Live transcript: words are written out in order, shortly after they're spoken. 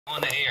On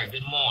the air.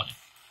 Good morning.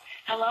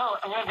 Hello,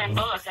 Reverend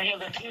Bullock. I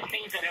have a few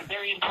things that are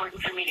very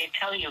important for me to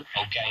tell you.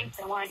 Okay.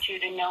 I want you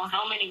to know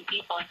how many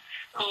people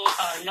who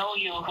know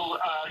you, who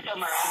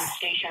some are on the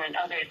station and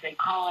others, they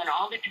call in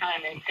all the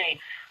time and say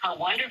how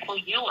wonderful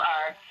you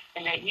are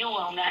and that you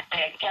will not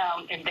back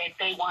down and that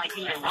they want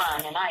you to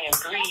run. And I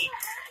agree.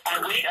 I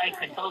wish I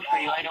could vote for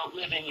you. I don't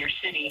live in your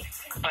city,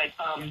 but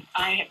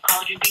I have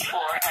called you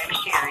before. I'm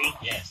Sherry.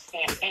 Yes.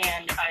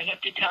 And I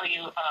have to tell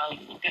you,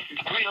 this is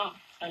real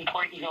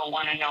important you'll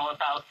want to know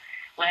about.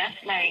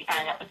 Last night,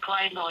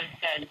 Clyde Lewis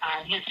said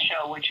on his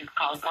show, which is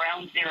called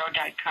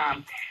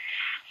GroundZero.com,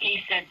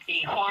 he said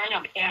the Horn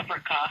of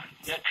Africa,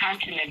 the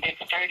continent, is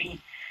starting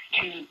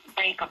to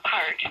break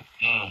apart.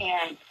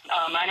 And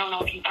I don't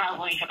know if you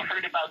probably have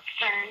heard about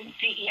CERN,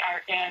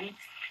 C-E-R-N.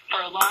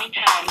 For a long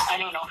time, I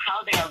don't know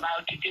how they're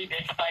allowed to do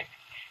this, but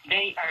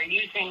they are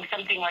using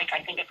something like, I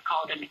think it's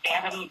called an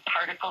atom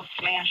particle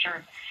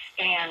smasher,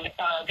 and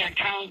they're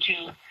trying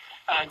to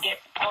get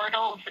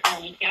portals,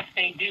 and if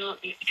they do,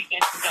 to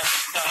get the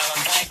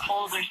black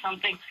holes or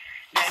something,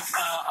 that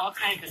all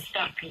kinds of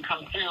stuff can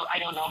come through. I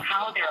don't know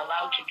how they're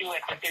allowed to do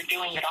it, but they're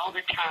doing it all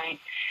the time.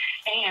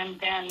 And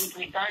then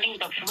regarding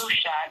the flu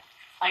shot,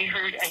 I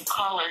heard a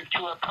caller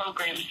to a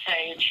program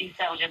say, and she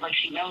sounded like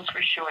she knows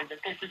for sure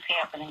that this is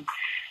happening.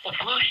 The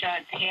flu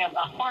shots have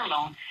a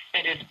hormone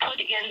that is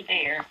put in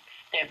there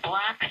that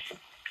blocks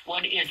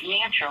what is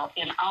natural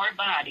in our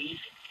bodies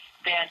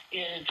that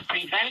is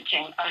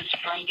preventing us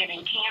from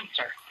getting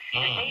cancer.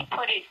 And they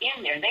put it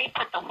in there. They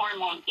put the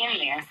hormone in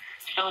there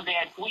so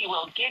that we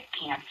will get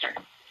cancer.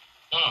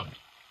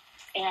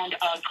 And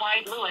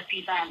Clyde Lewis,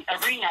 he's on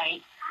every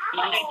night,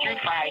 Monday through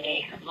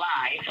Friday,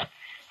 live.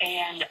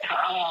 And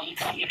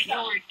if you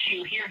were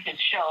to hear his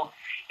show,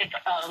 it's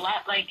a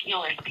lot like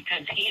yours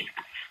because he's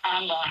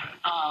on the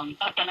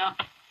up and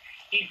up.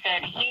 He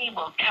said he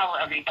will tell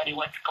everybody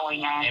what's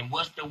going on. And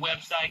what's the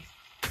website?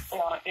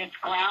 It's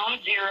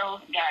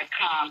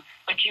GroundZero.com,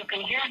 but you can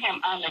hear him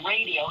on the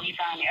radio. He's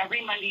on every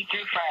Monday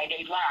through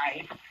Friday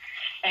live,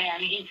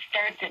 and he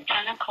starts at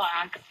 10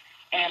 o'clock,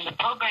 and the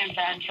program's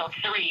on until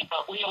 3,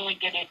 but we only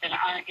get it in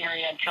our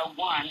area until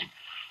 1.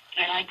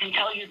 And I can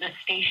tell you the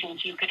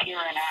stations you could hear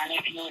it on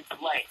if you would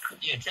like.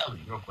 Yeah, tell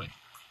me real quick.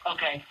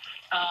 Okay.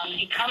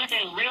 He comes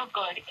in real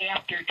good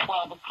after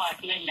 12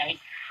 o'clock midnight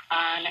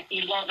on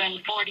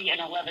 1140 and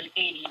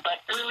 1180,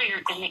 but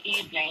earlier in the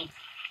evening,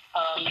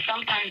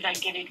 sometimes I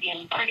get it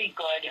in pretty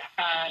good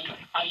on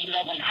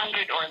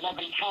 1100 or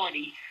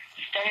 1140,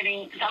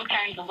 starting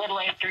sometimes a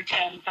little after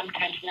 10,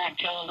 sometimes not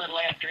till a little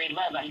after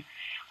 11.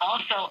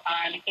 Also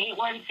on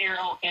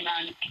 810 and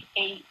on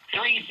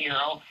 830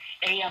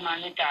 AM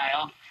on the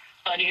dial.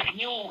 But if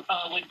you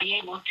would be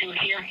able to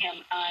hear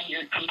him on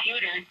your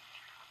computer,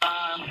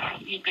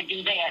 you could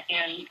do that,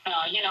 and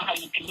you know how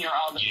you can hear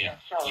all the shows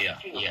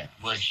too. Yeah.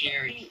 Well,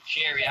 Sherry,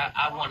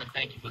 I want to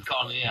thank you for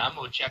calling in. I'm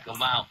gonna check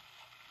them out.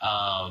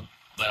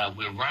 But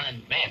we're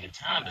running. Man, the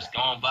time has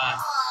gone by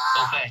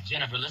so fast.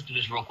 Jennifer, let's do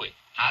this real quick.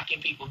 How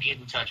can people get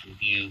in touch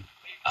with you?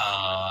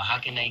 How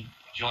can they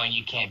join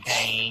your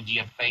campaign? Do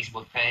you have a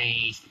Facebook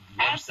page,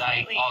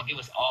 website? Absolutely. Give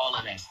us all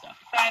of that stuff.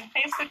 So I have a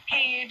Facebook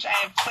page, I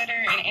have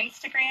Twitter and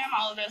Instagram.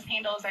 All of those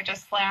handles are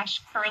just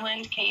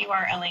 /Kurland,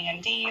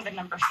 Kurland, the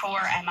number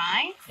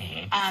 4MI.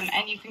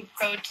 And you can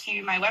go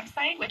to my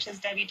website, which is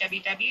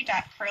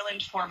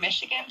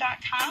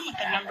www.kurland4michigan.com with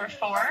the number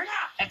 4.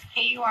 That's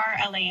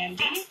Kurland,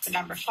 the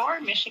number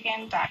 4,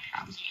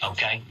 Michigan.com.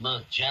 Okay.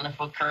 Look,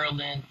 Jennifer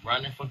Kurland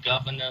running for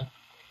governor.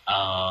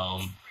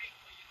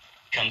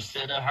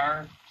 Consider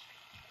her.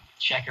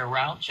 Check her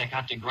out. Check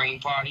out the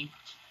Green Party.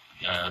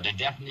 The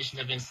definition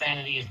of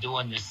insanity is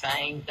doing the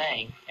same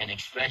thing and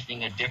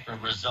expecting a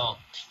different result.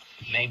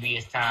 Maybe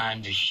it's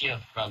time to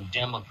shift from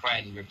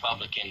Democrat and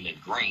Republican to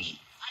Green.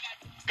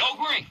 Go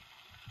Green!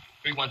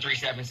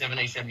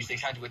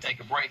 313-778-7600. We'll take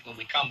a break. When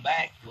we come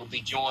back, we'll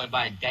be joined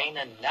by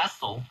Dana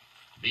Nessel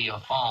via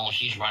phone.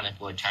 She's running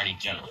for Attorney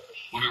General.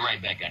 We'll be right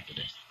back after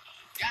this.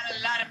 Got a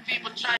lot of people trying